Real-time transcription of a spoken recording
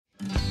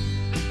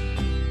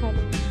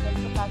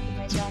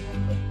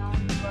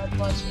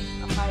watching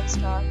a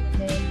 5-star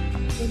hotel.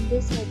 In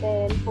this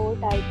hotel, 4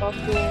 type of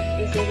room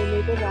is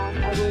available on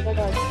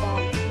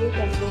agoda.com. You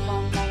can book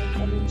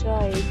online and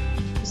enjoy it.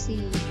 To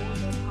see more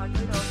than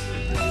 100 of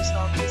reviews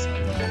of this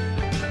hotel,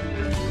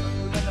 go to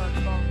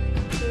agoda.com.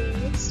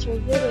 Its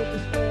review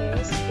rating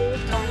is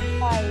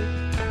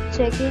 8.5.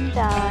 Check-in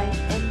time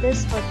in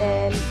this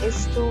hotel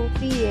is 2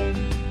 p.m.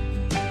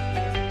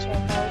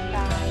 Check-out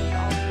time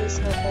of this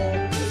hotel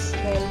is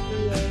 12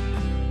 p.m.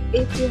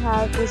 If you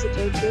have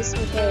visited this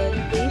hotel,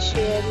 please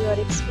share your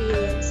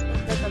experience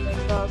in the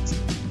comment box.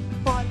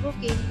 For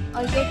booking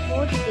or get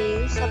more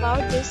details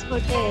about this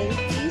hotel,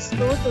 please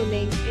go to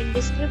link in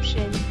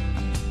description.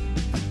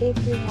 If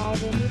you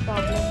have any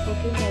problem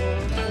booking a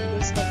room in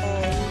this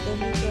hotel, then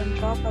you can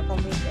drop a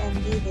comment and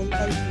we will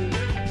help you.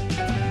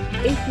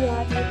 If you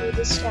are new to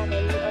this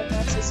channel or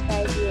not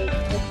subscribed yet,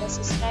 then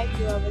subscribe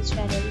to our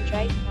channel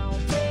right now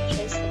and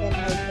press the bell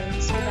icon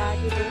so that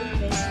you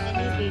don't miss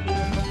any video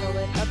of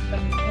our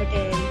upcoming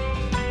hotel.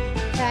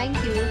 Thank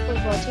you for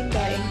watching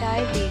the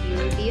entire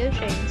video. Dear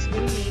friends,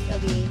 we'll meet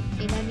again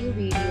in a new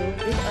video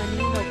with a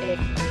new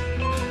hotel.